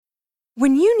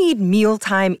When you need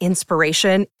mealtime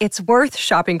inspiration, it's worth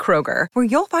shopping Kroger, where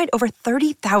you'll find over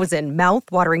 30,000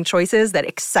 mouth-watering choices that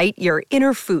excite your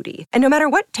inner foodie. And no matter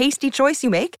what tasty choice you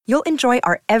make, you'll enjoy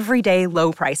our everyday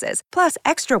low prices, plus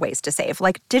extra ways to save,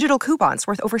 like digital coupons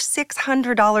worth over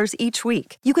 $600 each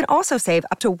week. You can also save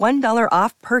up to $1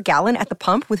 off per gallon at the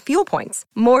pump with fuel points.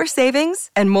 More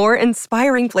savings and more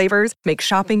inspiring flavors make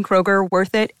shopping Kroger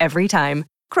worth it every time.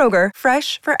 Kroger,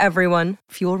 fresh for everyone.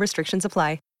 Fuel restrictions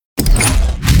apply.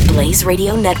 Blaze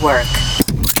Radio Network.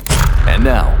 And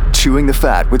now, Chewing the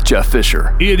Fat with Jeff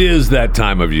Fisher. It is that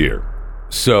time of year.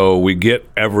 So we get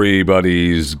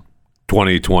everybody's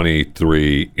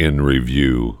 2023 in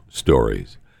review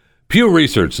stories. Pew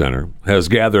Research Center has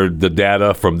gathered the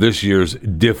data from this year's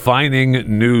defining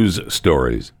news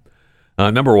stories.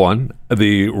 Number one,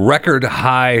 the record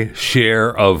high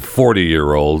share of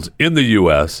 40-year-olds in the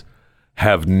U.S.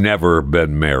 have never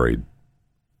been married.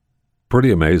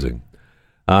 Pretty amazing.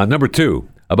 Number two,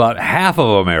 about half of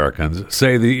Americans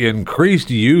say the increased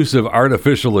use of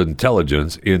artificial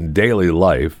intelligence in daily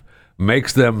life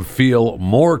makes them feel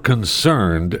more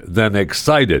concerned than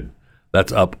excited.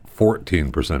 That's up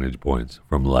 14 percentage points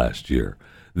from last year.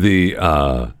 The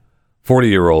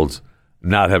 40-year-olds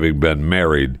not having been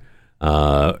married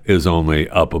is only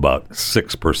up about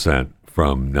 6%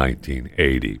 from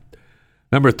 1980.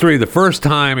 Number three, the first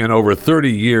time in over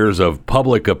 30 years of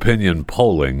public opinion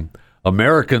polling,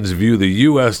 Americans view the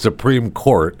U.S. Supreme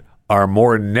Court are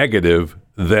more negative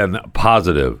than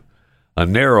positive. A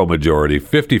narrow majority,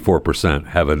 54%,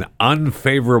 have an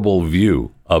unfavorable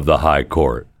view of the High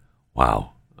Court.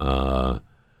 Wow.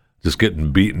 Just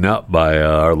getting beaten up by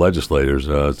our legislators.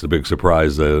 It's a big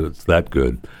surprise that it's that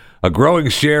good. A growing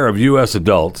share of U.S.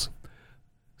 adults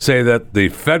say that the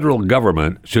federal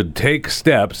government should take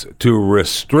steps to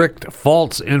restrict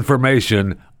false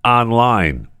information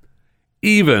online,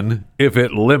 even if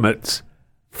it limits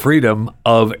freedom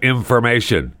of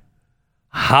information.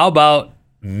 How about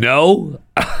no?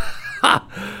 No.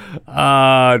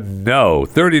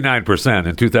 39%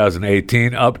 in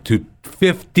 2018, up to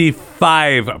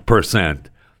 55%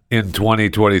 in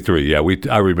 2023. Yeah,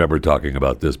 I remember talking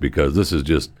about this because this is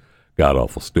just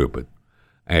god-awful stupid.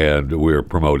 And we're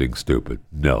promoting stupid.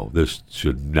 No, this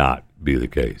should not be the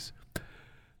case.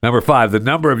 Number five, the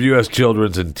number of U.S.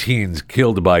 children and teens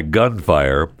killed by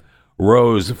gunfire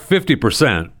rose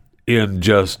 50% in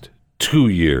just 2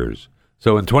 years.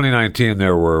 So in 2019,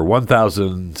 there were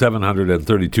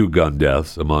 1,732 gun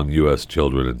deaths among U.S.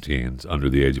 children and teens under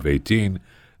the age of 18.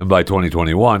 And by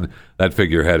 2021, that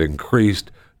figure had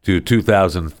increased to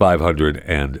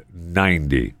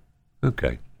 2,590.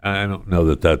 Okay. I don't know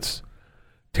that that's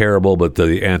terrible, but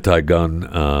the anti-gun,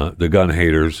 the gun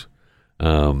haters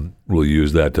will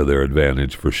use that to their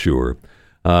advantage for sure.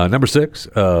 Number six,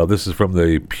 this is from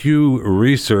the Pew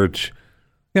Research,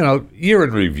 year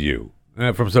in review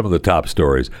from some of the top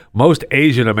stories. Most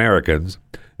Asian Americans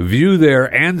view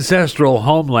their ancestral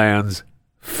homelands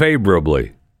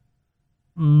favorably,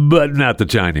 but not the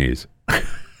Chinese.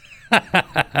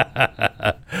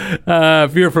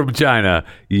 If you're from China,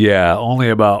 only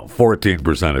about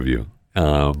 14% of you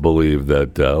believe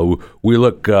that we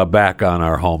look back on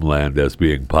our homeland as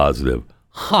being positive.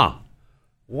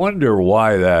 Wonder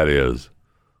why that is.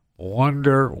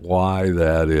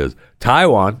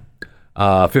 Taiwan,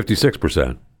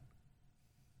 56%.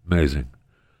 Amazing.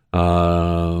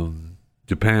 Japan,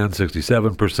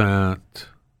 67%.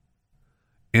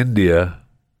 India,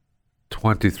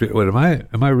 23. Wait,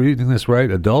 am I reading this right?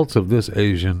 Adults of this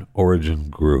Asian origin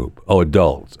group. Oh,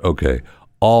 adults. Okay.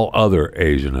 All other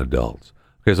Asian adults.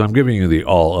 Okay, so I'm giving you the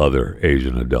all other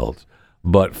Asian adults.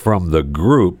 But from the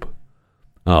group,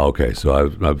 okay, so I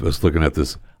was looking at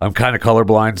this. I'm kind of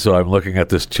colorblind, so I'm looking at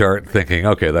this chart thinking,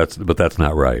 okay, that's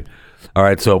not right. All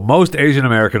right, so most Asian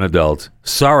American adults,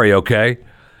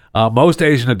 most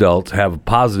Asian adults have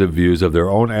positive views of their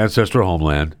own ancestral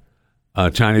homeland.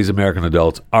 Chinese American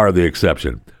adults are the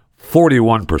exception.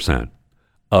 41%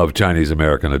 of Chinese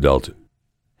American adults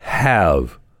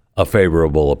have a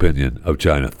favorable opinion of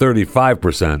China.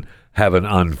 35% have an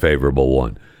unfavorable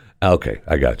one. Okay,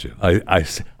 I got you. I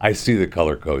see the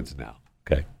color codes now.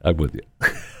 Okay, I'm with you.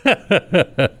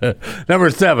 Number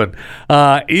seven,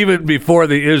 even before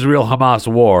the Israel-Hamas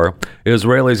war,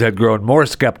 Israelis had grown more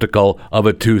skeptical of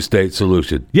a two-state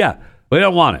solution. Yeah, we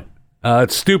don't want it.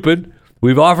 It's stupid.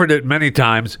 We've offered it many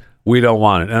times. We don't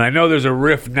want it. And I know there's a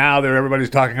rift now there. Everybody's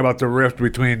talking about the rift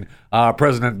between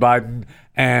President Biden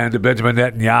and Benjamin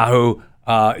Netanyahu.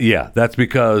 That's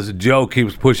because Joe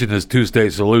keeps pushing his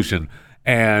two-state solution.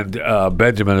 And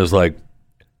Benjamin is like,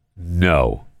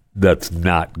 no, that's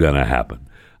not going to happen.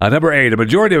 Number 8, a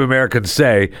majority of Americans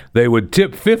say they would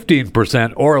tip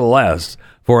 15% or less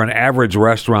for an average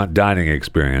restaurant dining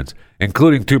experience,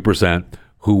 including 2%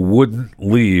 who wouldn't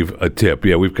leave a tip.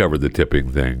 Yeah, we've covered the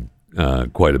tipping thing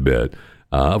quite a bit.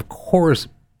 Of course,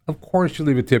 you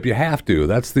leave a tip. You have to.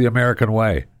 That's the American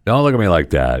way. Don't look at me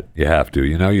like that. You have to.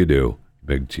 You know you do.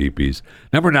 Big cheapies.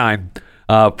 Number 9,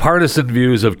 partisan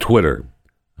views of Twitter.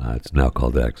 It's now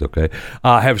called X, okay?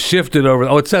 Have shifted over.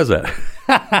 Oh, it says that.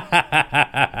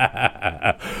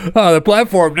 The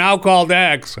platform now called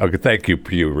X. Okay, thank you,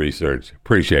 Pew Research.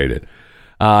 Appreciate it.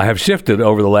 Have shifted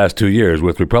over the last 2 years,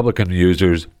 with Republican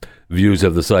users' views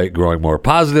of the site growing more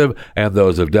positive and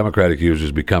those of Democratic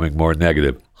users becoming more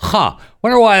negative.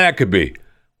 Wonder why that could be.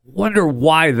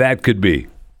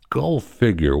 Go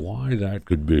figure why that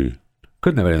could be.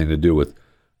 Couldn't have anything to do with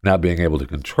not being able to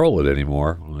control it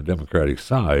anymore on the Democratic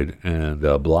side and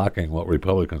blocking what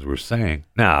Republicans were saying.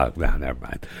 No, never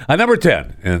mind. Number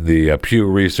 10 in the Pew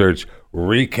Research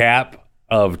recap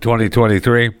of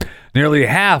 2023, nearly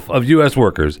half of U.S.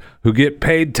 workers who get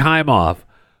paid time off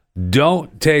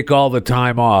don't take all the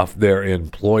time off their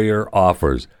employer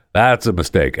offers. That's a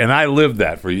mistake. And I lived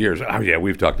that for years. Oh, yeah,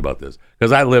 we've talked about this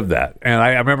because I lived that. And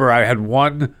I remember I had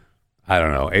one, I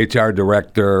don't know, HR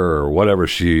director or whatever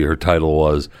her title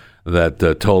was that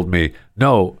told me,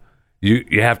 no,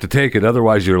 you have to take it.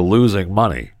 Otherwise, you're losing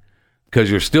money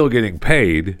because you're still getting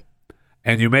paid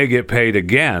and you may get paid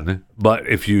again. But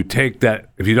if you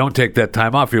don't take that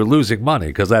time off, you're losing money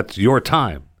because that's your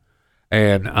time.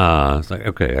 And it's like,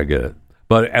 okay, I get it.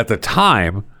 But at the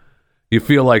time, you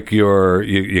feel like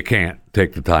you can't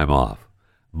take the time off,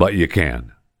 but you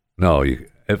can. No,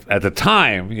 at the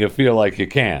time, you feel like you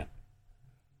can't.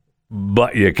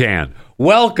 But you can.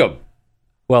 Welcome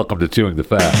to Chewing the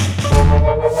Fat.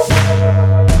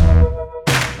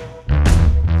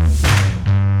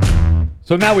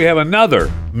 So now we have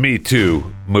another Me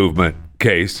Too movement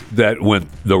case that went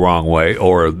the wrong way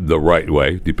or the right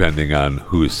way, depending on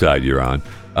whose side you're on.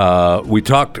 We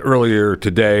talked earlier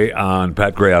today on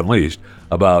Pat Gray Unleashed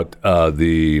about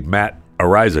the Matt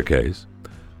Araiza case,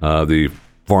 the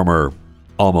former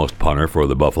almost punter for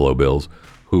the Buffalo Bills,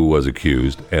 who was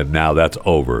accused, and now that's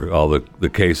over. All the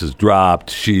case is dropped.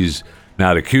 She's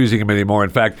not accusing him anymore. In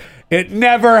fact, it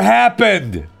never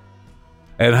happened.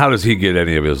 And how does he get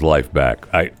any of his life back?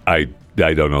 I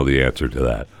don't know the answer to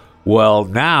that. Well,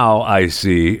 now I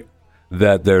see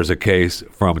that there's a case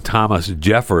from Thomas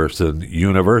Jefferson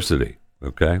University,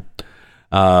 okay?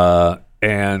 And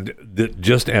that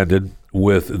just ended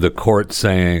with the court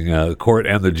saying, the court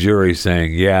and the jury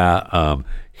saying,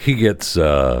 he gets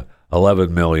 $11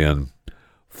 million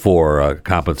for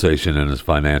compensation in his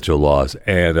financial loss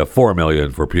and $4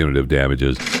 million for punitive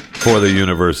damages for the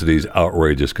university's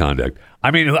outrageous conduct. I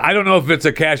mean, I don't know if it's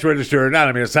a cash register or not.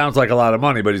 I mean, it sounds like a lot of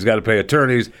money, but he's got to pay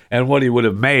attorneys, and what he would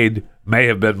have made may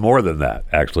have been more than that.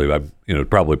 Actually,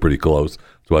 probably pretty close.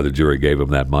 That's why the jury gave him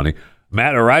that money.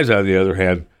 Matt Araiza, on the other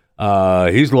hand,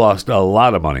 he's lost a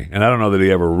lot of money, and I don't know that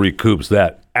he ever recoups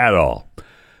that at all.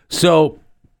 So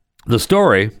the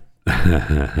story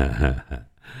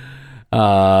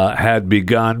had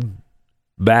begun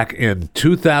back in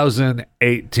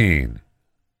 2018,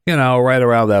 right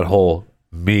around that whole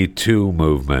Me Too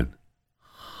movement.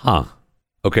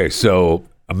 Okay, so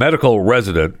a medical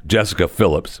resident, Jessica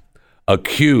Phillips,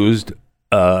 accused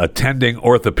attending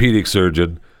orthopedic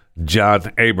surgeon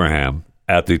John Abraham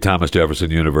at the Thomas Jefferson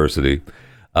University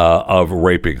of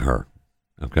raping her.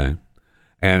 Okay,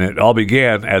 and it all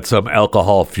began at some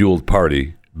alcohol-fueled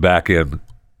party back in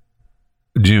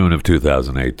June of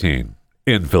 2018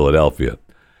 in Philadelphia.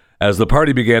 As the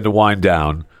party began to wind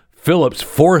down, Phillips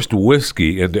forced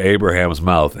whiskey into Abraham's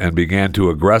mouth and began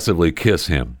to aggressively kiss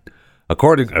him.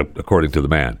 According to the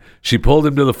man, she pulled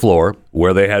him to the floor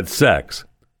where they had sex.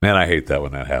 Man, I hate that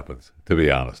when that happens, to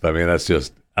be honest. I mean, I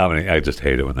just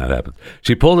hate it when that happens.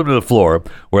 She pulled him to the floor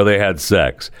where they had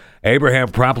sex. Abraham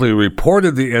promptly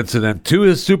reported the incident to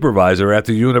his supervisor at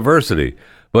the university,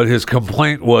 but his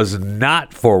complaint was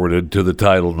not forwarded to the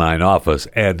Title IX office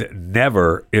and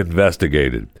never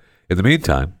investigated. In the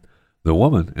meantime, the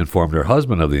woman informed her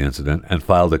husband of the incident and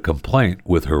filed a complaint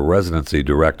with her residency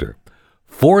director.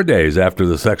 4 days after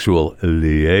the sexual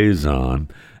liaison,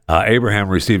 Abraham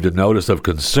received a notice of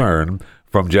concern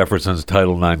from Jefferson's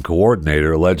Title IX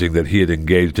coordinator, alleging that he had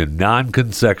engaged in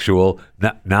non-consensual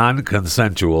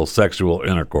sexual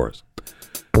intercourse.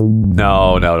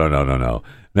 No.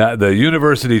 Now, the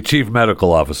university chief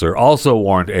medical officer also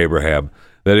warned Abraham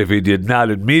that if he did not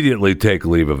immediately take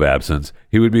leave of absence,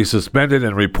 he would be suspended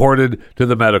and reported to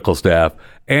the medical staff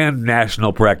and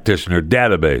National Practitioner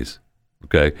Database.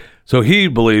 Okay, so he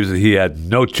believes that he had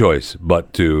no choice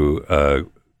but to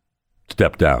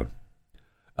step down.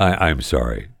 I'm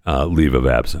sorry, leave of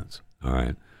absence. All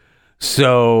right.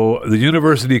 So the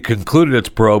university concluded its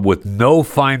probe with no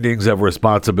findings of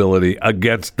responsibility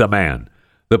against the man.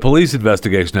 The police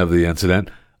investigation of the incident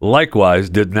likewise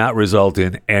did not result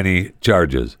in any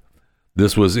charges.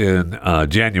 This was in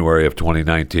January of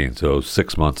 2019, so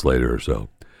 6 months later or so.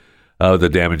 The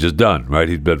damage is done, right?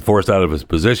 He'd been forced out of his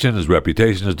position. His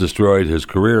reputation is destroyed. His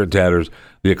career in tatters.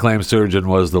 The acclaimed surgeon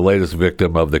was the latest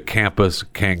victim of the campus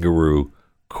kangaroo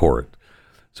court.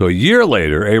 So a year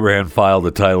later, Abraham filed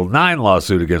a Title IX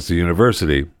lawsuit against the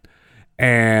university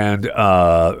and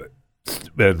against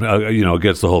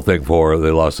the whole thing for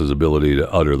they lost his ability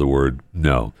to utter the word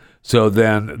no. So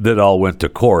then that all went to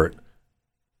court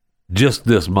just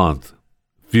this month,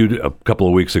 a couple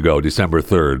of weeks ago, December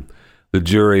 3rd. The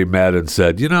jury met and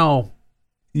said, he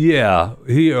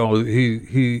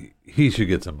should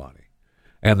get some money.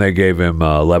 And they gave him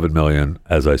 $11 million,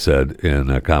 as I said,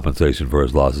 in compensation for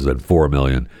his losses and $4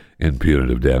 million in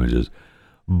punitive damages.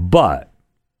 But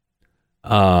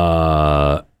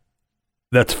that's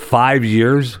 5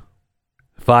 years.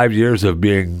 5 years of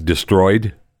being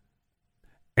destroyed.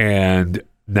 And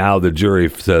now the jury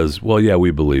says, well, yeah,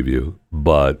 we believe you.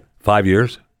 But 5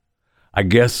 years? I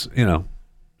guess, $15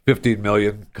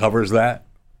 million covers that?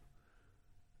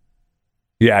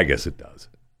 Yeah, I guess it does.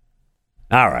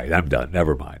 All right, I'm done.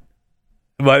 Never mind.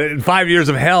 But in 5 years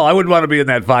of hell, I wouldn't want to be in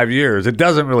that 5 years. It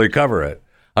doesn't really cover it.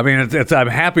 I mean, I'm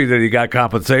happy that he got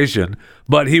compensation,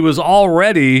 but he was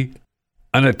already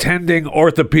an attending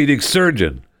orthopedic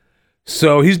surgeon,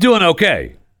 so he's doing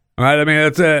okay. All right. I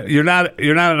mean, you're not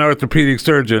an orthopedic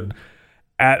surgeon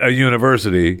at a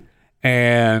university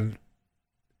and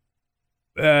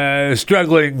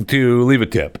struggling to leave a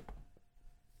tip.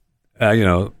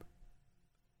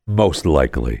 Most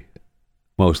likely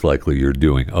you're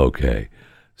doing okay.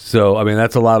 So, I mean,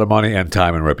 that's a lot of money and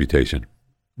time and reputation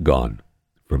gone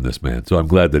from this man. So I'm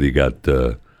glad that he got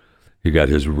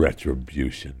his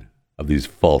retribution of these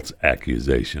false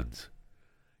accusations.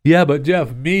 Yeah, but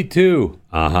Jeff, me too.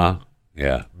 Uh-huh.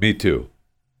 Yeah, me too.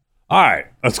 All right,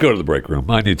 let's go to the break room.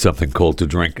 I need something cold to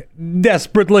drink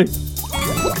desperately.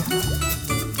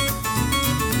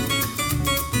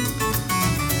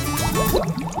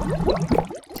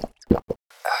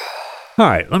 All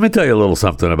right, let me tell you a little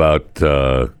something about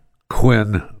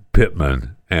Quinn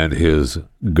Pittman and his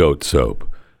goat soap,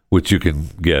 which you can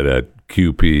get at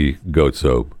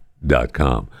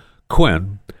qpgoatsoap.com.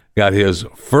 Quinn got his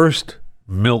first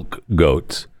milk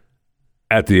goats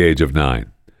at the age of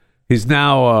 9. He's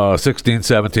now 16,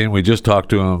 17. We just talked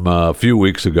to him a few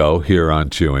weeks ago here on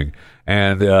Chewing,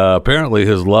 and apparently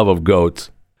his love of goats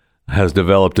has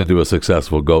developed into a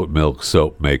successful goat milk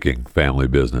soap making family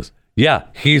business. Yeah,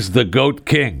 he's the goat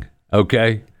king,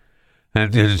 okay?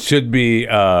 And it should be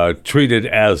treated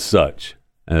as such,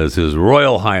 as His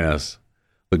Royal Highness,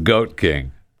 the Goat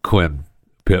King, Quinn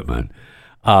Pittman.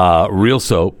 Real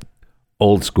soap,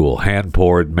 old school,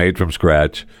 hand-poured, made from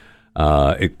scratch.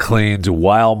 It cleans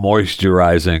while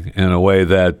moisturizing in a way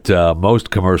that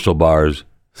most commercial bars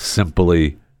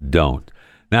simply don't.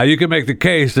 Now, you can make the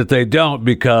case that they don't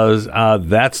because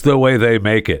that's the way they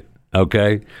make it,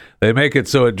 okay? They make it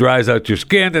so it dries out your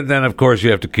skin, and then, of course, you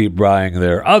have to keep buying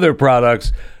their other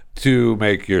products to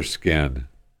make your skin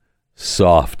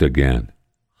soft again.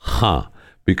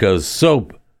 Because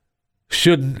soap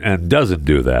shouldn't and doesn't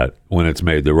do that when it's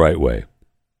made the right way,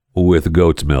 with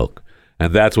goat's milk.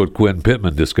 And that's what Quinn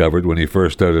Pittman discovered when he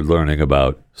first started learning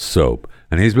about soap.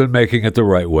 And he's been making it the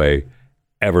right way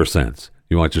ever since.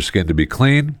 You want your skin to be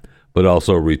clean, but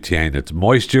also retain its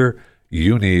moisture.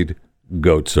 You need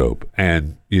goat soap,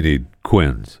 and you need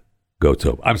Quinn's goat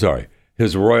soap. I'm sorry,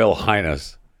 His Royal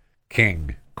Highness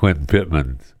King Quinn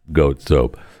Pittman's goat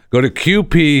soap. Go to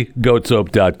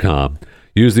qpgoatsoap.com.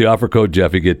 Use the offer code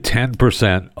Jeffy. Get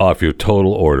 10% off your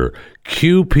total order.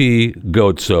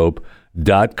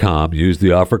 qpgoatsoap.com. Use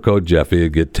the offer code Jeffy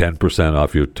and get 10%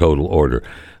 off your total order.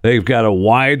 They've got a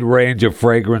wide range of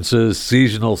fragrances,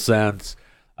 seasonal scents.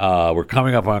 We're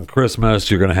coming up on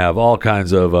Christmas. You're going to have all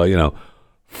kinds of,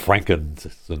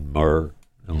 frankincense and myrrh.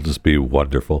 It'll just be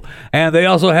wonderful. And they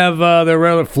also have they're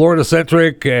rather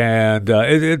Florida-centric, and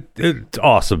it's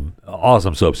awesome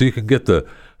soap. So you can get the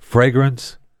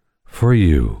fragrance for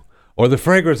you, or the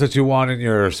fragrance that you want in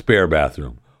your spare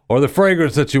bathroom, or the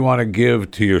fragrance that you want to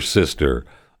give to your sister,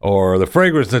 or the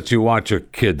fragrance that you want your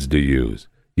kids to use.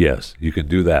 Yes, you can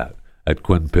do that at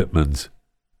Quinn Pittman's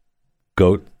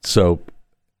goat soap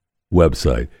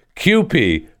website,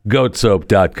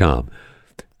 qpgoatsoap.com.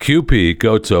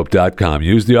 qpgoatsoap.com.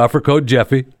 Use the offer code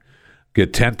Jeffy.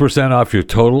 Get 10% off your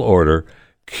total order,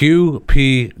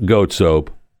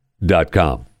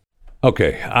 qpgoatsoap.com.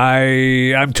 Okay,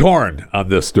 I'm torn on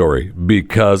this story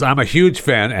because I'm a huge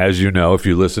fan, as you know, if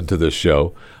you listen to this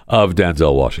show, of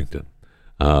Denzel Washington.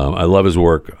 I love his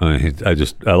work. I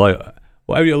like.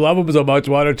 Why do you love him so much?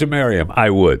 Why don't you marry him? I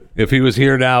would. If he was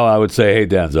here now, I would say, hey,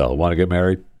 Denzel, want to get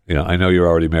married? You know, I know you're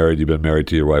already married. You've been married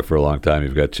to your wife for a long time.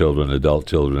 You've got children, adult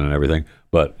children, and everything.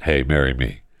 But hey, marry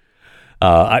me.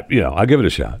 I'll give it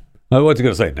a shot. What's he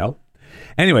going to say? No.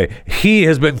 Anyway, he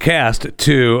has been cast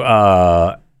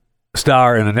to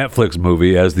star in a Netflix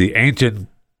movie as the ancient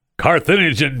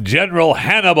Carthaginian general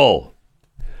Hannibal.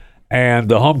 And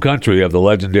the home country of the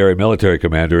legendary military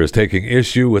commander is taking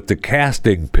issue with the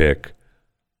casting pick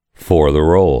for the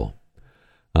role.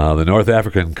 The North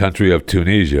African country of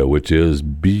Tunisia, which is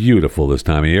beautiful this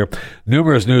time of year.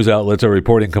 Numerous news outlets are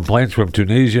reporting complaints from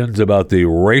Tunisians about the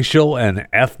racial and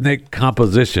ethnic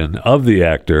composition of the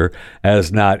actor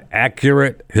as not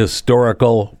accurate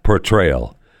historical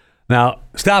portrayal. Now,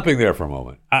 stopping there for a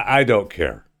moment, I don't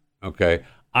care, okay?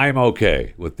 I'm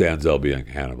okay with Denzel being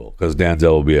Hannibal because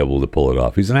Denzel will be able to pull it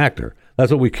off. He's an actor.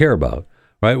 That's what we care about,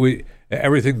 right?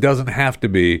 Everything doesn't have to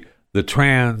be, the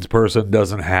trans person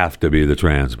doesn't have to be the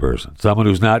trans person. Someone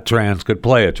who's not trans could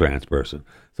play a trans person.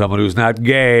 Someone who's not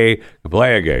gay could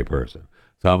play a gay person.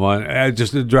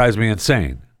 It drives me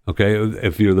insane, okay?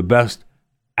 If you're the best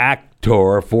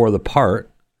actor for the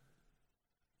part,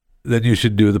 then you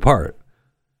should do the part.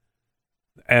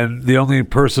 And the only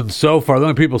people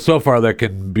so far that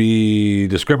can be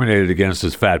discriminated against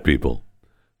is fat people.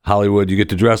 Hollywood, you get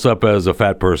to dress up as a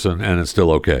fat person and it's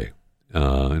still okay.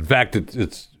 In fact,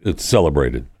 it's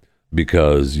celebrated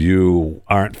because you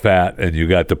aren't fat and you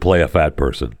got to play a fat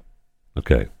person.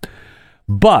 Okay.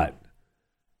 But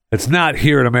it's not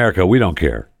here in America. We don't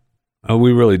care.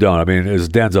 We really don't. I mean, it's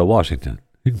Denzel Washington.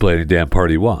 He can play any damn part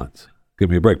he wants. Give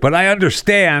me a break. But I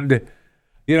understand,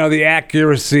 the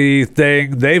accuracy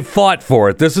thing. They've fought for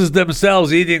it. This is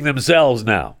themselves eating themselves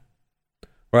now.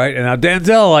 Right? And now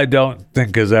Denzel, I don't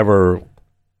think has ever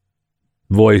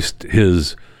voiced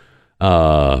his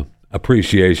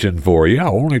appreciation for,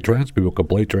 only trans people can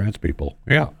play trans people.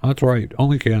 Yeah, that's right.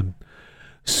 Only can.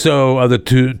 So the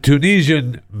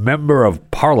Tunisian member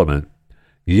of parliament,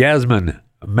 Yasmin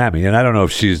Mami, and I don't know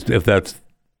if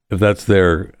that's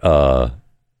their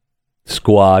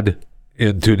squad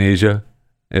in Tunisia,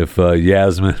 if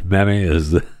Yasmin Mami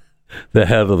is the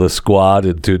head of the squad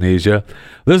in Tunisia.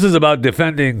 This is about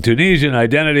defending Tunisian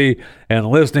identity and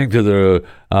listening to the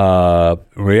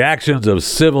reactions of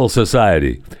civil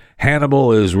society.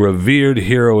 Hannibal is revered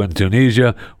hero in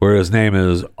Tunisia, where his name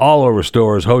is all over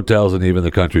stores, hotels, and even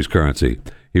the country's currency.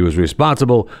 He was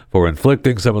responsible for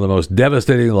inflicting some of the most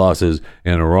devastating losses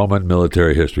in Roman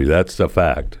military history. That's a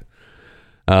fact.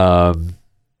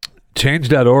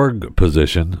 Change.org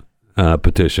petition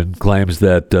claims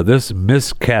that this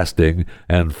miscasting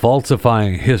and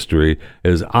falsifying history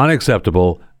is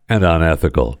unacceptable and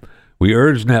unethical. We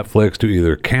urge Netflix to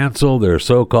either cancel their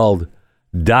so-called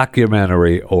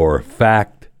documentary or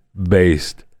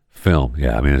fact-based film.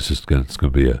 Yeah, I mean, it's going to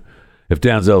be if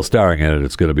Denzel's starring in it,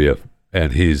 it's going to be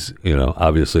and he's,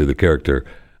 obviously the character,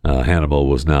 Hannibal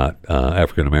was not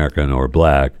African-American or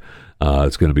black.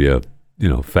 It's going to be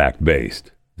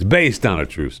fact-based. It's based on a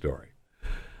true story.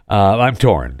 I'm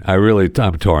torn.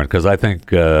 I'm torn because I think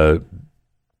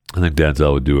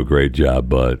Denzel would do a great job,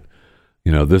 but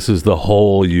this is the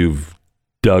hole you've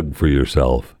dug for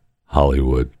yourself,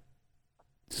 Hollywood.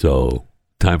 So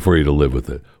time for you to live with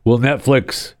it. Will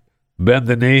Netflix bend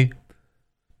the knee?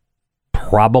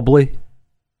 Probably.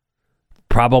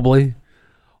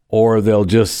 Or they'll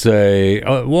just say,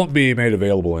 it won't be made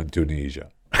available in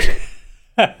Tunisia.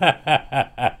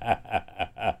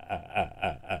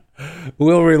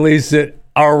 We'll release it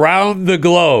around the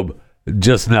globe,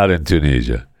 just not in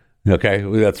Tunisia. Okay,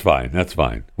 that's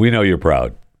fine. We know you're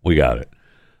proud. We got it.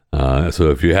 So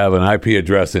if you have an IP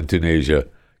address in Tunisia,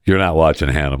 you're not watching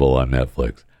Hannibal on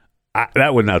Netflix.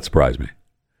 That would not surprise me.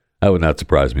 That would not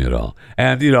surprise me at all.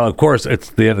 And, of course,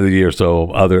 it's the end of the year, so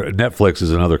Netflix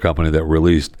is another company that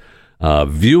released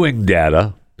viewing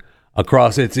data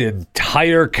across its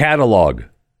entire catalog.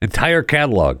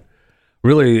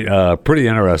 Really pretty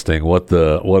interesting what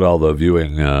all the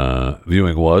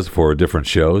viewing was for different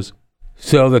shows.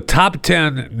 So the top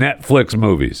 10 Netflix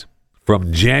movies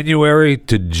from January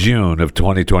to June of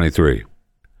 2023.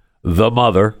 The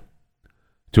Mother,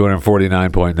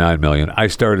 249.9 million. I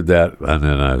started that and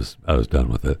then I was done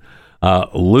with it.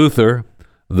 Luther,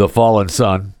 The Fallen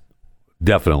Son,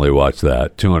 definitely watched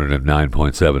that.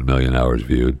 209.7 million hours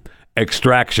viewed.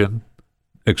 Extraction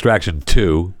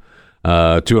 2,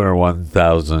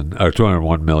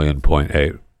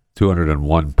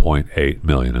 201.8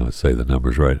 million. I would say the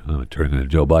numbers right. I'm going to turn into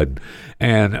Joe Biden.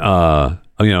 And,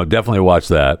 definitely watch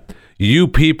that. You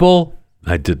People,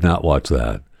 I did not watch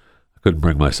that. I couldn't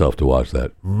bring myself to watch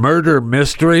that. Murder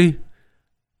Mystery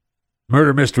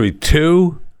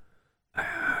 2,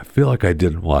 I feel like I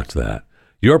didn't watch that.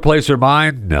 Your Place or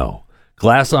Mine, no.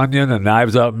 Glass Onion and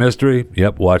Knives Out Mystery,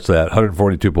 yep, watch that.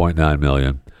 142.9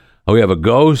 million. Oh, we have a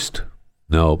Ghost,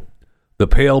 no. The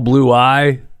Pale Blue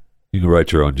Eye, you can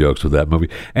write your own jokes with that movie.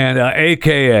 And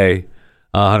AKA,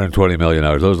 120 million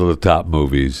hours. Those are the top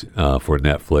movies for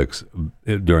Netflix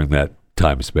during that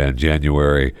time span,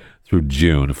 January through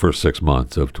June, the first 6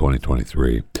 months of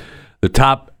 2023. The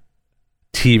top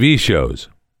TV shows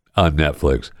on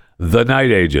Netflix: The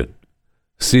Night Agent,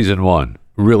 season 1,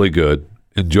 really good.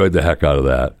 Enjoyed the heck out of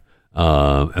that.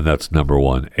 And that's number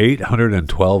 1.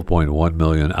 812.1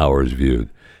 million hours viewed.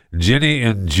 Ginny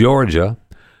in Georgia.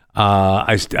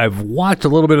 I've watched a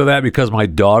little bit of that because my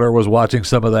daughter was watching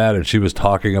some of that and she was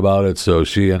talking about it. So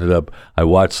I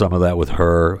watched some of that with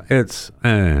her. It's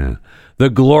The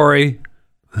Glory.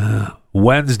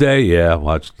 Wednesday. Yeah,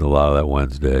 watched a lot of that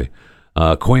Wednesday.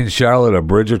 Queen Charlotte, A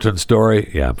Bridgerton Story.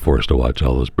 Yeah, I'm forced to watch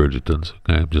all those Bridgertons.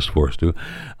 Okay, I'm just forced to.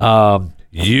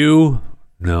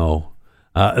 No.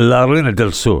 La Reina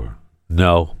del Sur,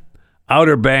 no.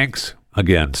 Outer Banks,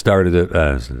 again, started it.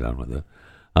 Done with it.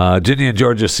 Ginny and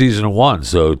Georgia season 1.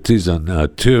 So season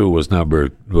 2 was number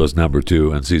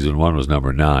 2, and season 1 was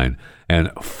number 9. And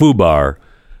Fubar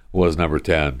was number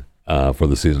 10 for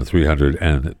the season.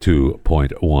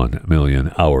 302.1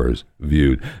 million hours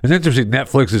viewed. It's interesting.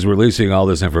 Netflix is releasing all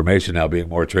this information now, being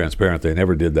more transparent. They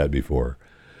never did that before.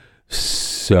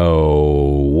 So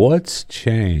what's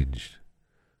changed?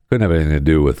 Couldn't have anything to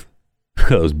do with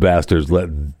those bastards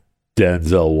letting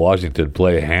Denzel Washington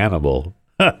play Hannibal.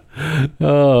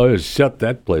 Oh, shut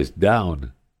that place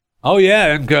down. Oh, yeah,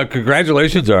 and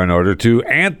congratulations are in order to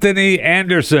Anthony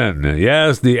Anderson.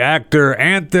 Yes, the actor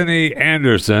Anthony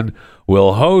Anderson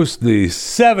will host the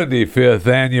 75th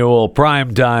annual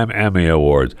Primetime Emmy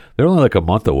Awards. They're only like a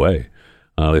month away.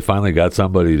 They finally got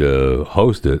somebody to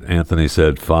host it. Anthony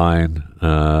said, fine,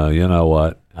 you know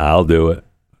what, I'll do it.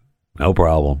 No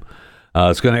problem.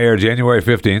 It's going to air January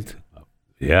 15th.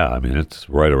 Yeah, I mean, it's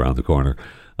right around the corner.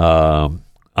 On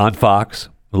Fox,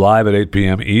 live at 8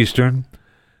 p.m. Eastern,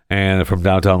 and from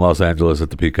downtown Los Angeles at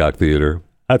the Peacock Theater.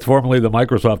 That's formerly the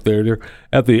Microsoft Theater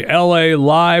at the LA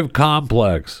Live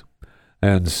Complex.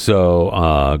 And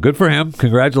so, good for him.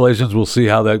 Congratulations. We'll see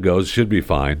how that goes. Should be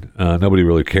fine. Nobody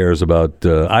really cares about...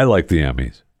 I like the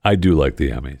Emmys. I do like the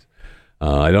Emmys.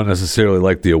 I don't necessarily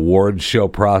like the award show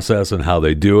process and how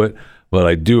they do it, but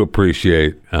I do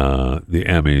appreciate the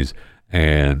Emmys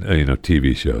and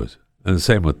TV shows. And the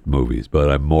same with movies, but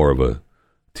I'm more of a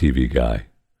TV guy.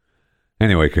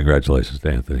 Anyway, congratulations to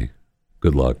Anthony.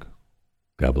 Good luck.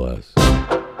 God bless.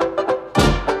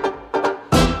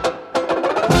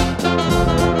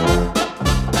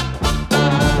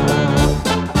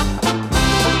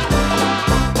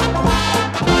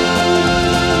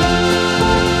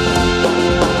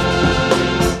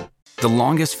 The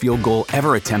longest field goal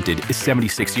ever attempted is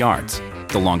 76 yards.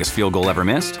 The longest field goal ever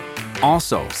missed?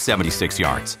 Also 76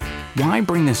 yards. Why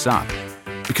bring this up?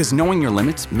 Because knowing your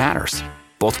limits matters,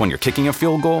 both when you're kicking a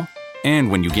field goal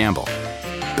and when you gamble.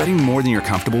 Betting more than you're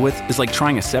comfortable with is like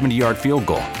trying a 70-yard field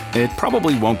goal. It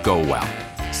probably won't go well.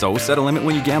 So set a limit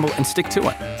when you gamble and stick to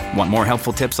it. Want more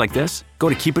helpful tips like this? Go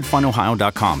to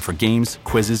keepitfunohio.com for games,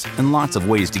 quizzes, and lots of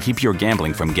ways to keep your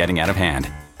gambling from getting out of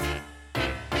hand.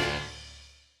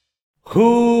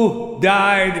 Who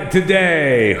died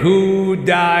today? Who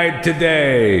died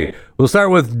today? We'll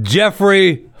start with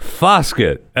Jeffrey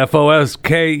Foskett,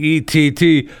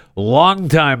 Foskett,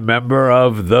 longtime member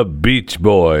of the Beach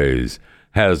Boys,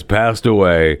 has passed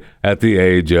away at the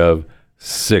age of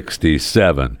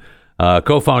 67.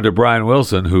 Co-founder Brian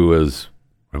Wilson, who is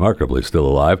remarkably still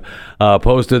alive,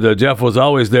 posted, Jeff was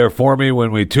always there for me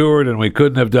when we toured, and we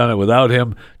couldn't have done it without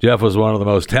him. Jeff was one of the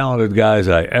most talented guys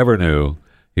I ever knew.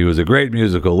 He was a great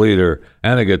musical leader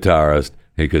and a guitarist.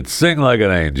 He could sing like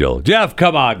an angel. Jeff,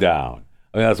 come on down.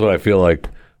 I mean, that's what I feel like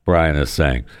Brian is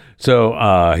saying.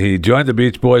 So he joined the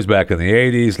Beach Boys back in the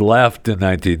 80s, left in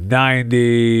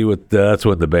 1990. That's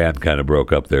when the band kind of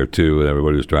broke up there, too, and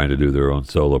everybody was trying to do their own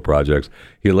solo projects.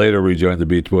 He later rejoined the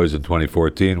Beach Boys in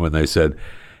 2014 when they said,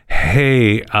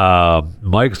 hey,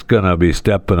 Mike's going to be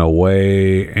stepping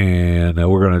away, and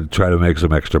we're going to try to make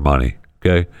some extra money,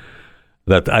 okay?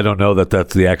 That I don't know that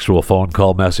that's the actual phone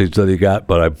call message that he got,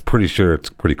 but I'm pretty sure it's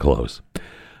pretty close.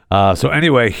 So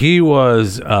anyway, he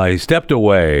stepped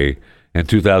away in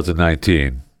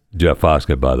 2019 Jeff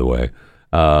Foskett, by the way,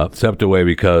 stepped away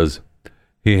because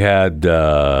he had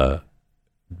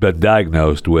been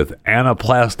diagnosed with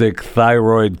anaplastic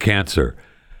thyroid cancer.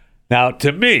 Now,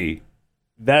 to me,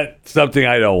 that's something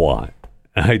I don't want.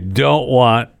 I don't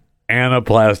want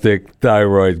anaplastic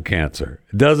thyroid cancer.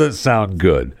 It doesn't sound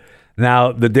good.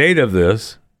 Now, the date of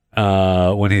this,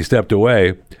 when he stepped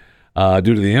away,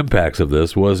 due to the impacts of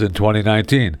this, was in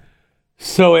 2019.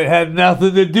 So it had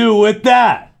nothing to do with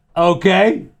that,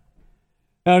 okay?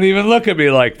 Don't even look at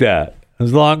me like that. It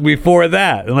was long before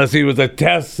that, unless he was a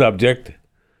test subject.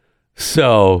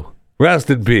 So, rest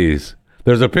in peace.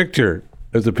 There's a picture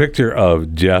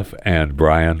of Jeff and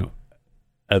Brian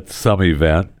at some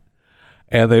event,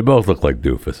 and they both look like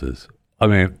doofuses. I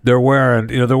mean, they're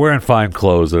wearing fine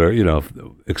clothes that are,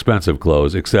 expensive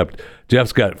clothes, except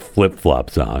Jeff's got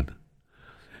flip-flops on.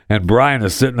 And Brian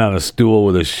is sitting on a stool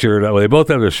with his shirt on. Well, they both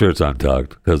have their shirts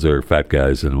untucked because they're fat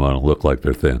guys and want to look like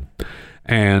they're thin.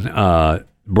 And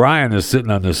Brian is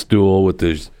sitting on the stool with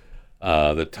his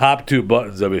the top two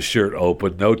buttons of his shirt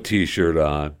open, no T-shirt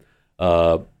on.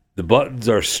 The buttons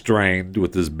are strained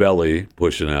with his belly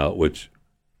pushing out, which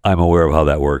I'm aware of how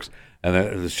that works.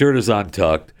 And the shirt is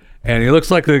untucked. And he looks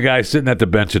like the guy sitting at the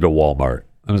bench at a Walmart.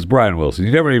 And it's Brian Wilson.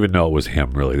 You never even know it was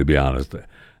him, really, to be honest.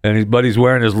 But he's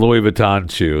wearing his Louis Vuitton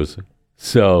shoes.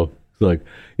 So it's like,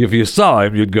 if you saw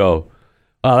him, you'd go,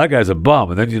 oh, that guy's a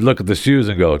bum. And then you'd look at the shoes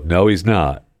and go, no, he's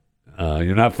not.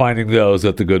 You're not finding those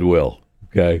at the Goodwill.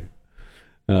 Okay?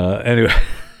 Anyway,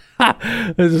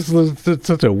 it's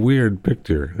such a weird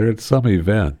picture. They're at some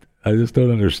event. I just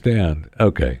don't understand.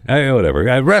 Okay. Whatever.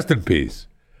 Rest in peace,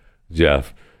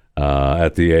 Jeff,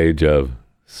 at the age of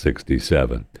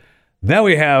 67. Now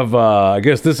we have, I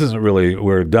guess this isn't really,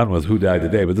 we're done with Who Died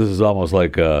Today, but this is almost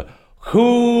like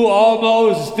Who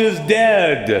Almost Is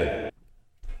Dead.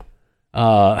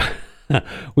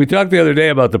 We talked the other day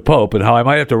about the Pope and how I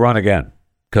might have to run again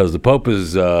because the Pope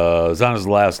is on his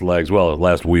last legs, well,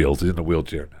 last wheels. He's in a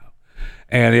wheelchair now.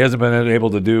 And he hasn't been able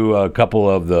to do a couple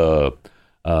of the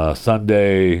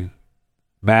Sunday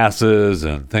masses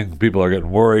and things. People are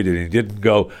getting worried, and he didn't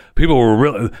go. People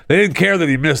were they didn't care that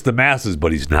he missed the masses,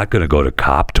 but he's not going to go to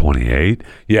COP28.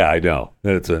 Yeah, I know.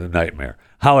 It's a nightmare.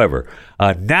 However,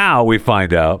 now we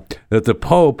find out that the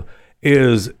Pope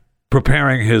is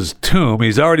preparing his tomb.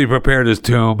 He's already prepared his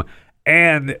tomb,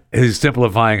 and he's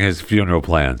simplifying his funeral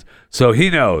plans. So he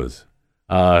knows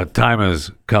time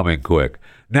is coming quick.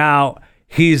 Now,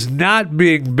 he's not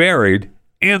being buried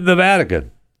in the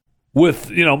Vatican with,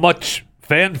 much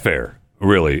fanfare,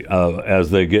 really,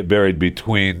 as they get buried beneath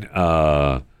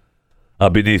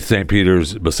St.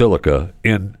 Peter's Basilica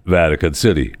in Vatican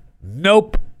City.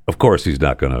 Nope. Of course he's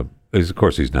not going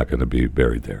to be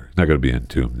buried there. He's not going to be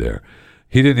entombed there.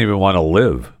 He didn't even want to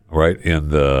live right in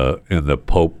the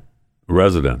Pope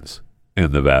residence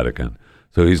in the Vatican.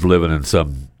 So he's living in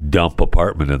some dump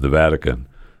apartment in the Vatican,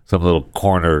 some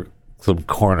corner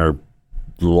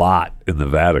lot in the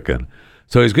Vatican.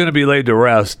 So he's going to be laid to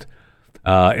rest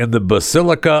in the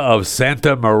Basilica of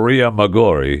Santa Maria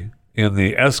Maggiore in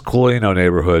the Esquilino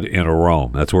neighborhood in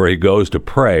Rome. That's where he goes to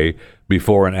pray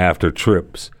before and after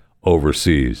trips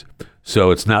overseas.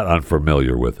 So it's not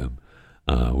unfamiliar with him,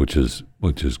 which is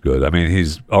good. I mean,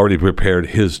 he's already prepared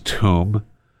his tomb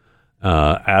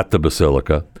at the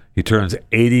Basilica. He turns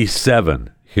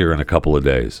 87 here in a couple of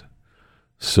days.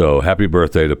 So happy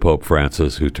birthday to Pope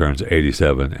Francis, who turns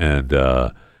 87,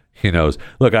 and he knows.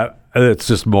 Look, it's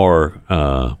just more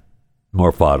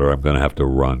fodder. I'm going to have to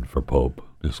run for Pope.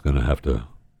 Just going to have to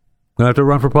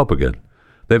run for Pope again.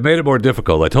 They've made it more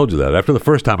difficult. I told you that. After the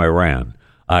first time I ran,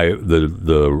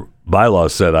 the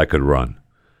bylaws said I could run,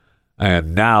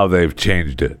 and now they've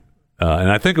changed it.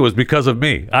 And I think it was because of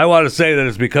me. I want to say that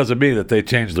it's because of me that they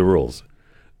changed the rules,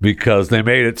 because they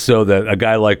made it so that a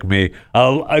guy like me,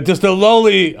 just a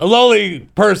lowly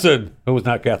person who was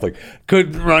not Catholic,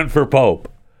 couldn't run for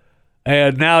Pope.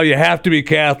 And now you have to be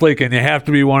Catholic and you have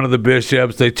to be one of the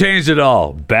bishops. They changed it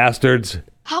all, bastards.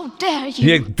 How dare you?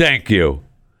 Yeah, thank you.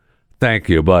 Thank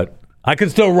you, but I can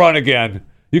still run again.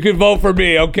 You can vote for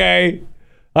me, okay?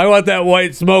 I want that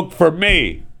white smoke for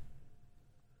me.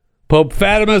 Pope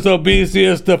Fatimus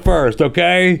Obesius the First,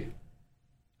 okay?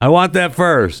 I want that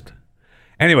first.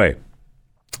 Anyway,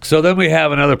 so then we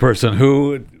have another person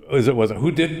who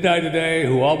didn't die today,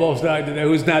 who almost died today,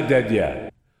 who's not dead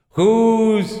yet.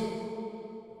 Who's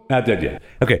not dead yet?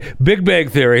 Okay, Big Bang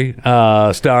Theory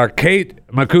star Kate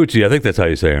Micucci. I think that's how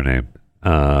you say her name.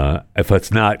 If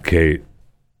it's not Kate,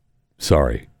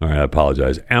 sorry. All right, I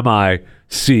apologize. Micucci.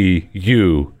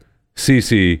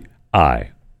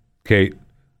 Kate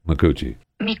Micucci.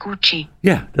 Micucci.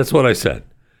 Yeah, that's what I said.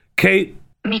 Kate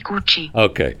Mikuchi.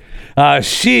 Okay.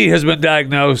 She has been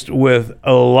diagnosed with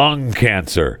lung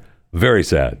cancer. Very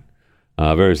sad.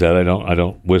 Very sad. I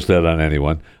don't wish that on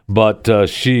anyone. But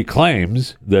she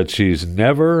claims that she's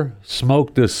never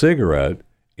smoked a cigarette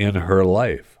in her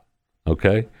life.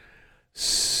 Okay?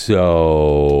 So,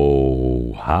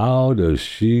 how does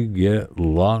she get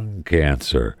lung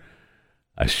cancer?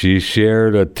 She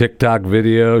shared a TikTok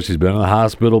video. She's been in the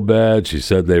hospital bed. She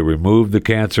said they removed the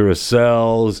cancerous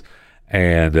cells,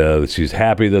 and she's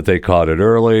happy that they caught it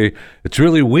early. It's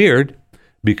really weird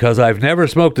because I've never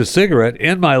smoked a cigarette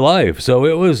in my life, so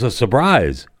it was a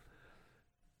surprise.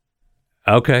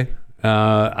 Okay.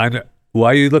 Why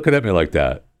are you looking at me like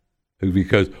that?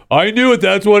 Because I knew it.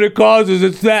 That's what it causes.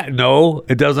 It's that. No,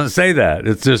 it doesn't say that.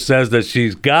 It just says that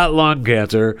she's got lung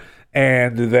cancer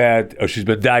and that she's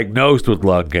been diagnosed with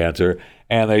lung cancer,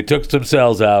 and they took some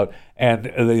cells out,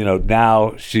 and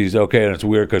now she's okay. And it's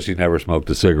weird because she never smoked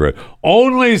a cigarette.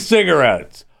 Only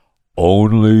cigarettes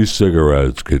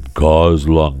can cause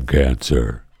lung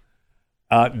cancer.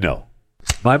 No,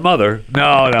 my mother.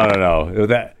 No.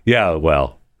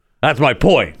 That's my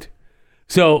point.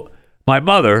 So my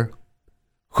mother,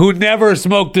 who never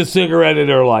smoked a cigarette in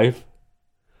her life,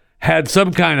 had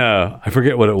some kind of, I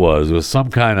forget what it was. It was some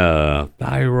kind of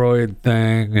thyroid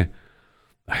thing.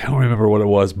 I don't remember what it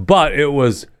was, but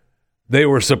they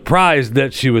were surprised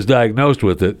that she was diagnosed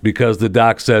with it because the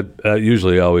doc said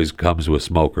usually always comes with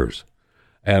smokers.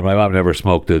 And my mom never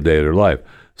smoked a day in her life.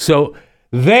 So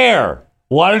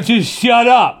why don't you shut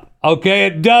up? Okay,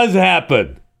 it does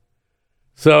happen.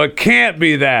 So it can't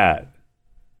be that.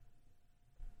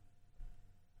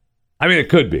 I mean, it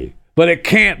could be, but it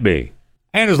can't be.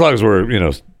 And as long as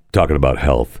we're, talking about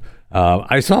health,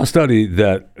 I saw a study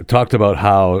that talked about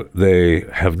how they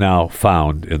have now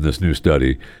found in this new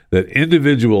study that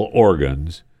individual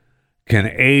organs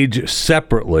can age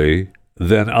separately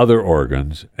than other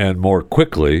organs and more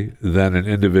quickly than an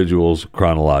individual's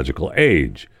chronological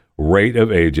age. Rate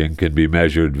of aging can be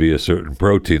measured via certain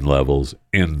protein levels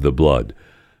in the blood.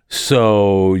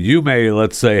 So you may,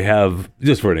 let's say, have,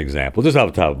 just for an example, just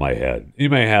off the top of my head, you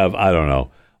may have, I don't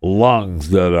know,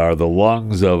 lungs that are the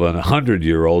lungs of a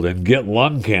 100-year-old and get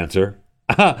lung cancer,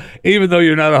 even though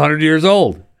you're not 100 years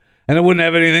old. And it wouldn't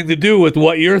have anything to do with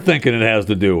what you're thinking it has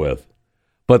to do with.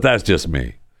 But that's just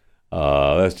me.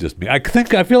 I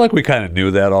feel like we kind of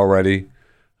knew that already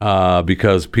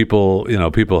because people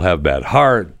have bad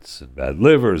hearts and bad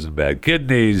livers and bad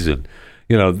kidneys and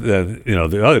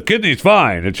the other kidney's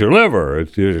fine. It's your liver.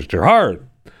 It's your heart.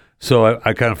 So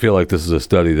I kind of feel like this is a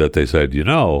study that they said,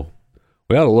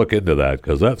 we ought to look into that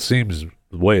because that seems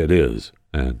the way it is.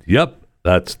 And yep,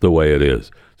 that's the way it is.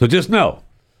 So just know,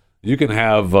 you can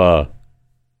have an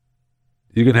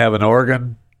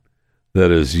organ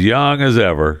that is young as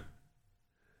ever,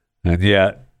 and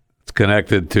yet it's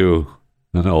connected to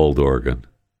an old organ.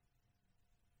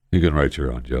 You can write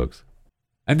your own jokes.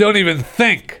 And don't even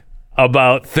think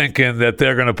about thinking that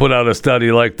they're going to put out a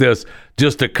study like this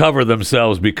just to cover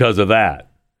themselves because of that.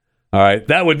 All right?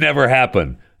 That would never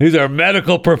happen. These are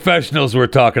medical professionals we're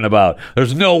talking about.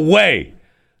 There's no way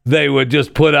they would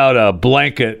just put out a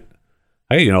blanket,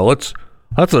 hey,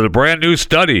 that's a brand new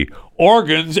study.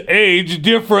 Organs age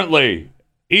differently.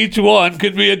 Each one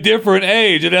could be a different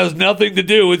age. It has nothing to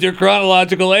do with your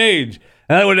chronological age.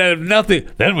 And that would have nothing.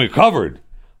 Then we're covered.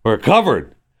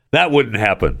 That wouldn't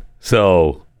happen.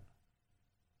 So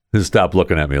just stop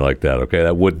looking at me like that, okay?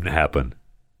 That wouldn't happen.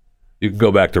 You can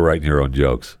go back to writing your own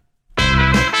jokes.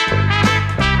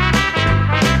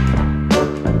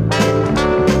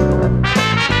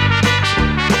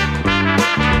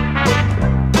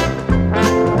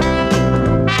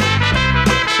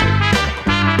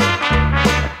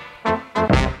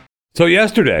 So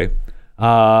yesterday,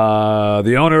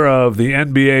 the owner of the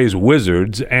NBA's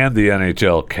Wizards and the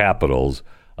NHL Capitals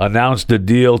announced a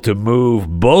deal to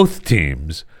move both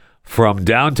teams from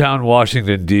downtown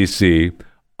Washington, D.C.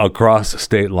 across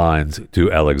state lines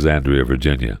to Alexandria,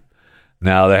 Virginia.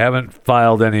 Now, they haven't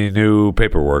filed any new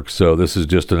paperwork, so this is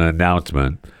just an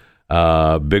announcement.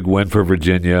 Big win for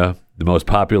Virginia, the most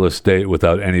populous state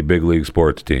without any big league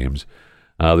sports teams.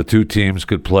 The two teams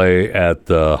could play at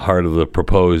the heart of the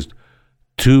proposed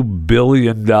 $2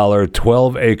 billion,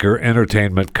 12-acre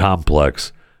entertainment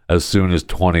complex as soon as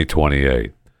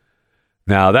 2028.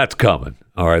 Now, that's coming.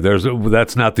 All right,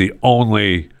 that's not the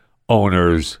only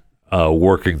owners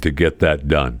working to get that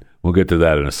done. We'll get to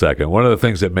that in a second. One of the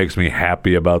things that makes me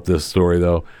happy about this story,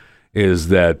 though, is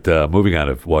that moving out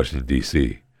of Washington,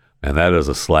 D.C., and that is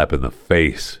a slap in the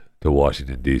face to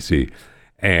Washington, D.C.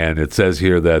 And it says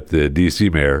here that the D.C.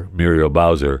 mayor, Muriel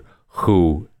Bowser,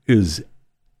 who is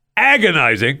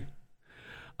agonizing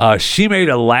She made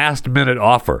a last-minute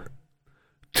offer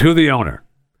to the owner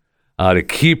to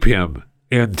keep him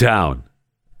in town.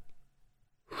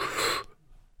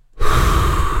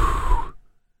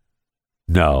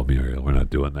 No, Muriel, we're not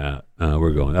doing that. I've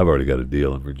already got a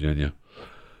deal in Virginia.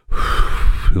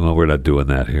 No, we're not doing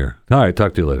that here. All right,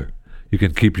 talk to you later. You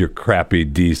can keep your crappy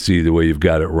DC the way you've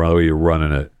got it, the way you're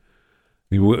running it.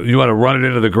 You want to run it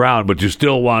into the ground, but you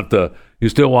still want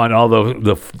all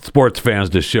the sports fans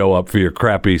to show up for your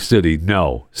crappy city.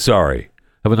 No, sorry.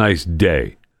 Have a nice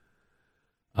day.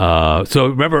 So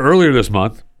remember earlier this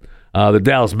month, the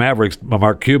Dallas Mavericks,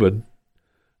 Mark Cuban,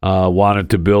 wanted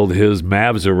to build his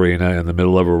Mavs arena in the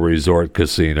middle of a resort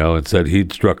casino and said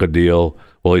he'd struck a deal.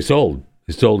 Well, he sold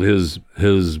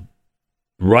his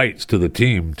rights to the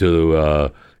team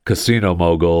to casino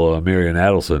mogul Miriam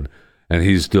Adelson, and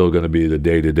he's still going to be the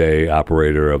day-to-day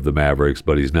operator of the Mavericks,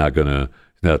 but he's not going to.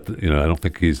 I don't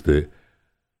think he's the.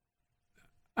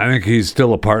 I think he's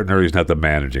still a partner. He's not the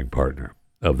managing partner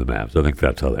of the Mavs. I think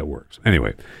that's how that works.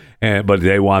 Anyway, but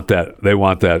they want that. They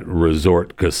want that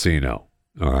resort casino.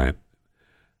 All right.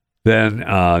 Then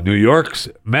New York's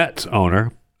Mets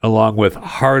owner, along with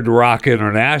Hard Rock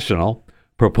International,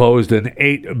 proposed an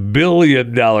 $8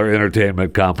 billion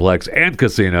entertainment complex and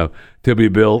casino to be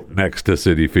built next to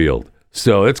Citi Field.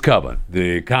 So it's coming.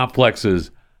 The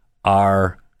complexes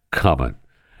are coming.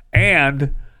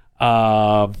 And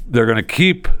they're going to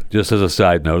keep, just as a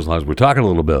side note, as long as we're talking a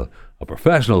little bit of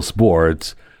professional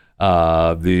sports,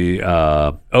 the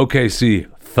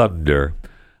OKC Thunder,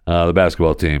 the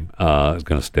basketball team, is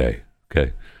going to stay.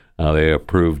 Okay. They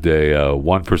approved a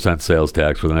 1% sales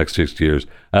tax for the next 6 years.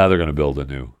 They're going to build a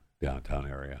new downtown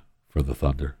area for the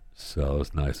Thunder. So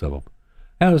it's nice of them.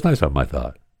 Yeah, it was nice of them, I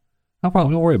thought. No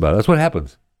problem. Don't worry about it. That's what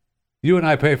happens. You and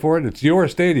I pay for it. It's your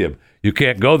stadium. You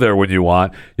can't go there when you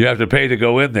want. You have to pay to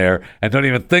go in there, and don't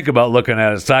even think about looking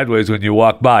at it sideways when you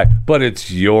walk by. But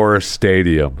it's your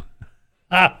stadium.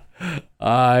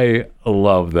 I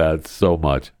love that so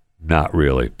much. Not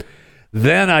really.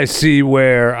 Then I see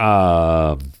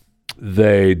where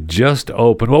they just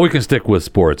opened. Well, we can stick with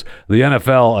sports. The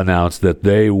NFL announced that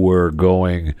they were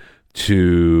going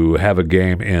to have a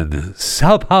game in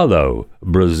Sao Paulo,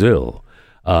 Brazil,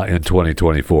 in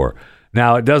 2024.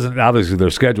 Now, it doesn't, obviously their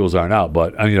schedules aren't out,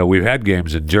 but we've had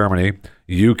games in Germany,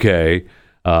 UK,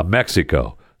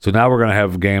 Mexico. So now we're going to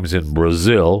have games in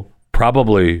Brazil.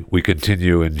 Probably we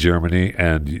continue in Germany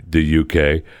and the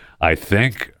UK. I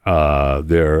think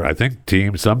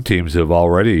some teams have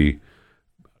already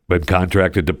been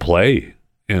contracted to play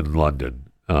in London.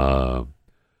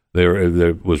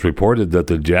 There was reported that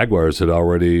the Jaguars had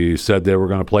already said they were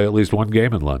going to play at least one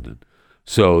game in London.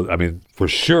 So, I mean, for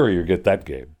sure you get that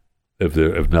game, if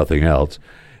nothing else.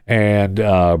 And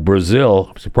Brazil,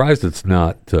 I'm surprised it's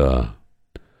not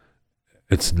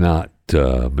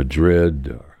Madrid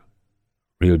or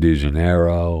Rio de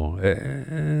Janeiro.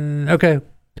 Okay.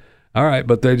 All right,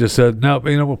 but they just said, no,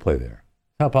 we'll play there.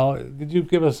 Sao Paulo, did you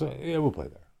give us, we'll play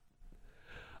there.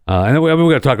 And then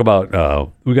we got to talk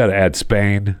about, we got to add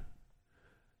Spain.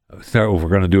 If we're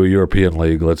going to do a European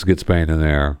league, let's get Spain in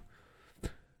there.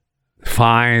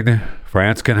 Fine.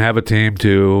 France can have a team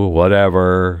too,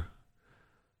 whatever.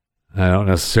 I don't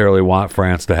necessarily want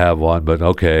France to have one, but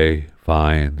okay,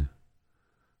 fine.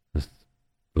 Just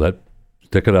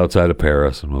stick it outside of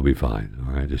Paris and we'll be fine.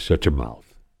 All right, just shut your mouth.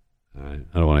 All right,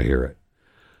 I don't want to hear it.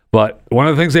 But one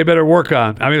of the things they better work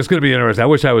on, it's going to be interesting. I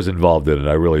wish I was involved in it.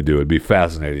 I really do. It'd be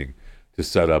fascinating to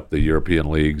set up the European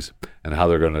leagues and how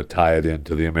they're going to tie it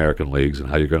into the American leagues and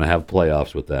how you're going to have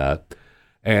playoffs with that.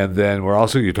 And then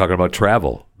you're talking about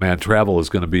travel. Man, travel is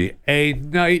going to be a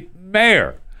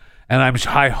nightmare. And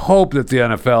I hope that the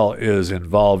NFL is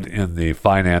involved in the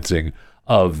financing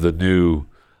of the new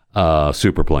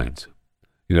super planes,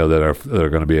 that are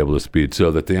going to be able to speed, so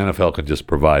that the NFL can just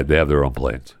provide. They have their own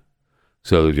planes.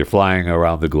 So that you're flying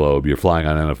around the globe, you're flying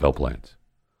on NFL planes.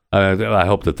 I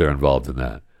hope that they're involved in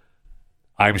that.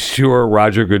 I'm sure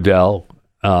Roger Goodell,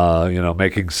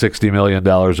 making $60 million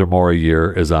or more a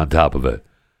year is on top of it.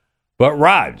 But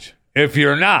Raj, if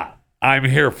you're not, I'm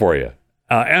here for you.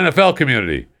 NFL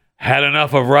community, had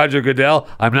enough of Roger Goodell?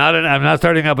 I'm not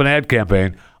starting up an ad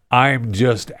campaign. I'm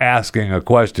just asking a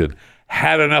question.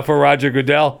 Had enough of Roger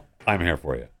Goodell? I'm here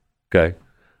for you. Okay?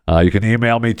 You can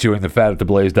email me,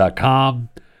 chewingthefat@theblaze.com.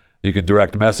 You can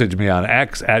direct message me on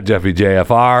X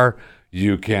 @JeffyJFR.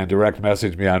 You can direct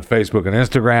message me on Facebook and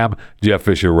Instagram, Jeff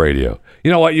Fisher Radio.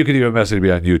 You know what? You can even message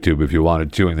me on YouTube if you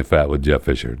wanted, Chewing the Fat with Jeff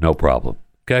Fisher. No problem.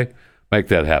 Okay? Make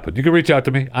that happen. You can reach out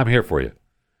to me. I'm here for you.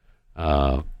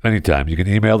 Anytime. You can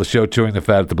email the show,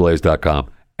 chewingthefat@theblaze.com.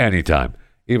 Anytime.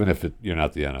 Even if you're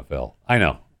not the NFL. I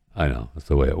know. I know. That's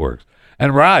the way it works.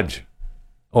 And Raj,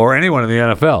 or anyone in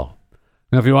the NFL,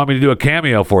 now, if you want me to do a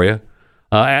cameo for you,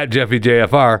 at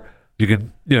JeffyJFR, you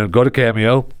can go to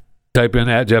Cameo, type in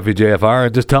at JeffyJFR,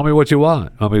 and just tell me what you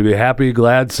want. Want me to be happy,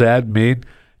 glad, sad, mean?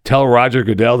 Tell Roger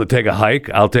Goodell to take a hike.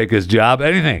 I'll take his job.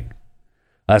 Anything.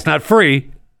 That's not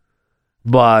free,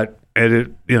 but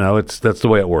that's the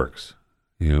way it works.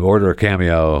 You order a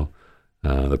Cameo,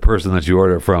 the person that you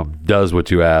order it from does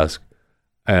what you ask,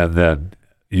 and then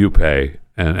you pay,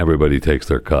 and everybody takes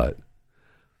their cut.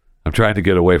 I'm trying to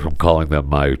get away from calling them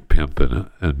my pimp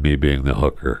and me being the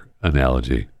hooker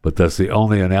analogy, but that's the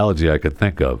only analogy I can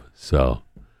think of. So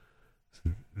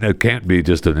it can't be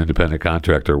just an independent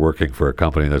contractor working for a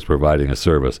company that's providing a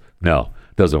service. No,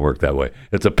 it doesn't work that way.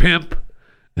 It's a pimp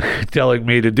telling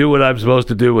me to do what I'm supposed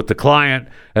to do with the client,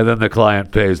 and then the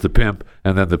client pays the pimp,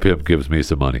 and then the pimp gives me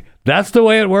some money. That's the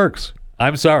way it works.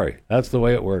 I'm sorry. That's the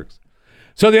way it works.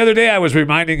 So the other day I was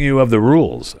reminding you of the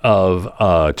rules of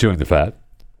Chewing the Fat.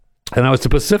 And I was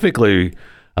specifically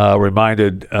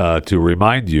reminded to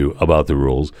remind you about the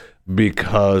rules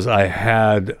because I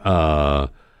had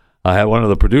one of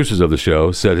the producers of the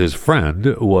show said his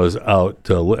friend was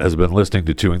has been listening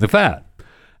to Chewing the Fat,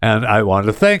 and I wanted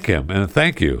to thank him and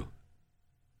thank you,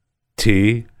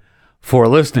 T, for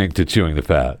listening to Chewing the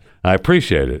Fat. I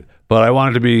appreciate it, but I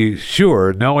wanted to be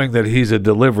sure, knowing that he's a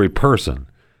delivery person,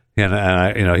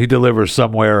 and he delivers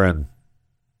somewhere in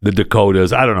the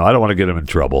Dakotas. I don't know. I don't want to get him in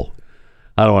trouble.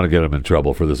 I don't want to get him in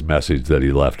trouble for this message that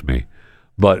he left me.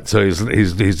 But so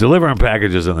he's delivering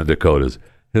packages in the Dakotas.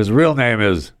 His real name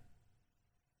is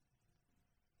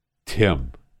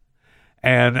Tim,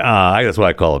 and that's why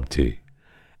I call him T.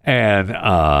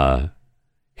 And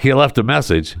he left a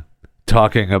message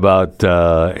talking about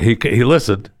he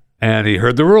listened and he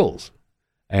heard the rules,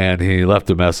 and he left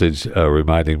a message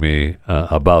reminding me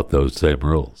about those same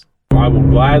rules. I will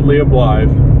gladly oblige.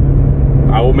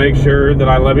 I will make sure that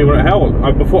I levy what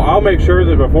I'll make sure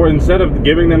that before, instead of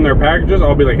giving them their packages,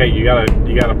 I'll be like, hey, you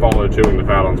gotta follow Chewing the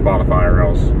Fat on Spotify, or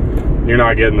else you're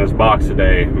not getting this box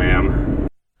today, ma'am.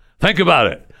 Think about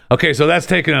it. Okay, so that's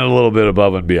taking it a little bit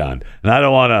above and beyond, and I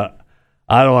don't want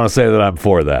to say that I'm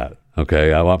for that.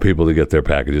 Okay, I want people to get their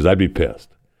packages. I'd be pissed.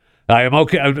 I am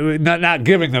okay not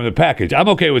giving them the package. I'm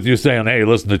okay with you saying, hey,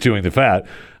 listen to Chewing the Fat,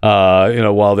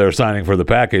 while they're signing for the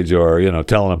package, or,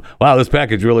 telling them, wow, this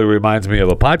package really reminds me of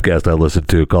a podcast I listened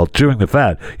to called Chewing the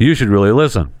Fat. You should really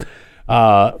listen.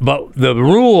 But the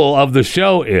rule of the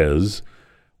show is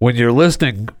when you're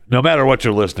listening, no matter what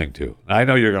you're listening to, I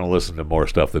know you're going to listen to more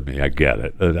stuff than me. I get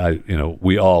it.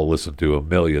 We all listen to a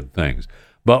million things.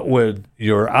 But when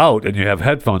you're out and you have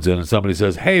headphones in and somebody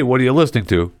says, hey, what are you listening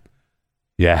to?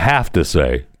 You have to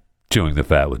say Chewing the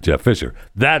Fat with Jeff Fisher.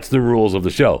 That's the rules of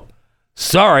the show.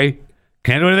 Sorry,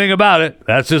 can't do anything about it.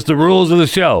 That's just the rules of the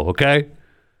show, okay?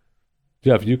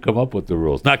 Jeff, you come up with the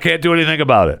rules. Now, I can't do anything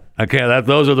about it. I can't.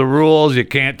 Those are the rules. You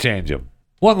can't change them.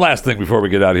 One last thing before we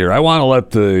get out of here. I want to let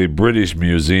the British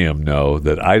Museum know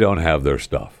that I don't have their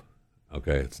stuff,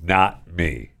 okay? It's not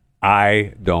me.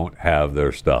 I don't have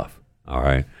their stuff, all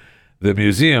right? The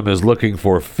museum is looking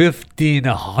for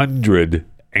 1,500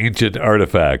 ancient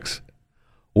artifacts.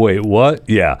 Wait, what?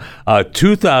 Yeah,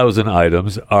 2,000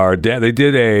 items are. They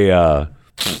did an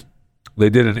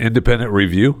independent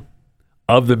review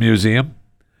of the museum,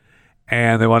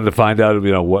 and they wanted to find out,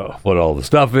 what all the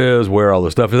stuff is, where all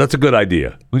the stuff is. That's a good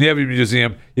idea. When you have a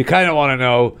museum, you kind of want to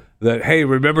know that. Hey,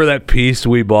 remember that piece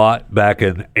we bought back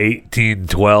in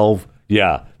 1812?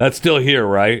 Yeah, that's still here,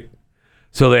 right?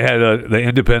 So they had the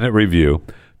independent review.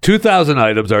 2,000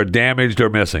 items are damaged or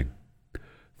missing.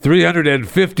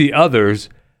 350 others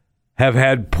have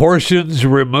had portions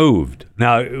removed.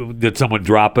 Now, did someone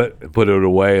drop it and put it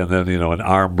away, and then, an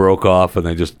arm broke off and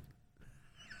they just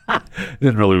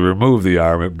didn't really remove the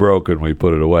arm. It broke and we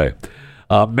put it away.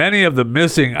 Many of the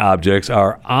missing objects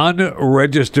are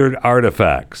unregistered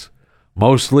artifacts,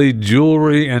 mostly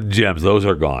jewelry and gems. Those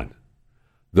are gone.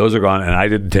 And I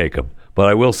didn't take them. But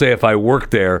I will say, if I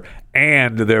worked there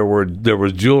and there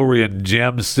was jewelry and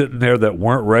gems sitting there that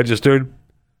weren't registered,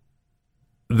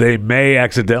 they may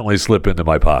accidentally slip into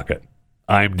my pocket.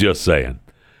 I'm just saying.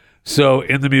 So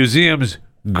in the museum's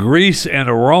Greece and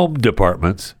Rome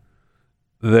departments,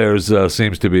 there's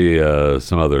seems to be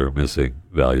some other missing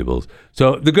valuables.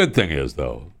 So the good thing is,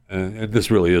 though, and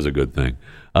this really is a good thing,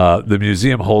 the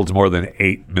museum holds more than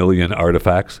 8 million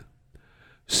artifacts.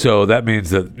 So that means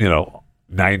that,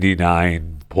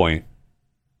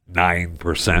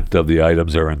 99.9% of the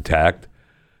items are intact.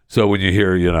 So when you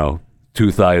hear,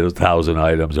 2,000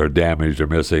 items are damaged or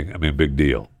missing, big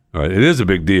deal. All right, it is a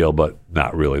big deal, but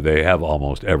not really. They have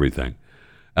almost everything.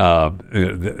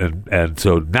 And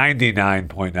so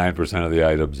 99.9% of the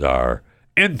items are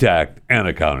intact and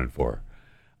accounted for.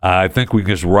 I think we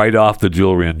can just write off the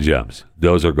jewelry and gems.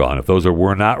 Those are gone. If those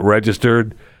were not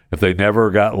registered, if they never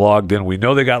got logged in, we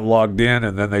know they got logged in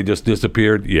and then they just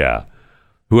disappeared. Yeah.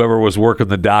 Whoever was working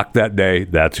the dock that day,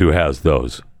 that's who has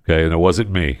those. Okay. And it wasn't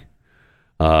me.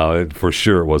 For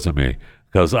sure it wasn't me.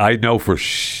 Because I know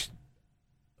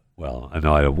I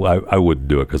know I wouldn't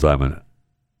do it because I'm an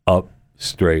up,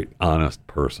 straight, honest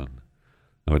person.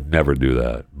 I would never do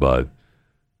that. But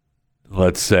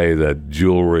let's say that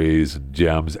jewelries and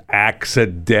gems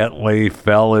accidentally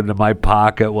fell into my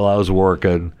pocket while I was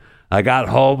working. I got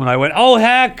home and I went, oh,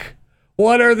 heck,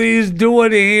 what are these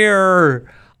doing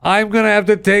here? I'm going to have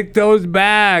to take those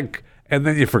back. And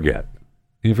then you forget.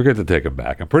 You forget to take them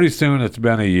back. And pretty soon it's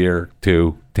been a year,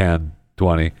 2, 10,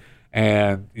 20.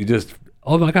 And you just,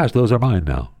 oh my gosh, those are mine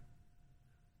now.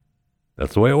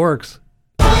 That's the way it works.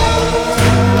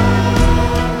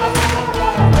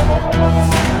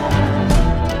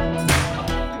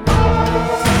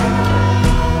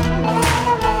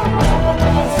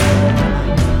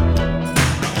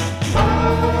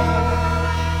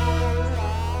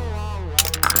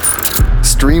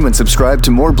 Stream and subscribe to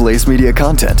more Blaze Media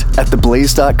content at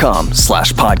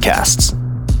theblaze.com/podcasts.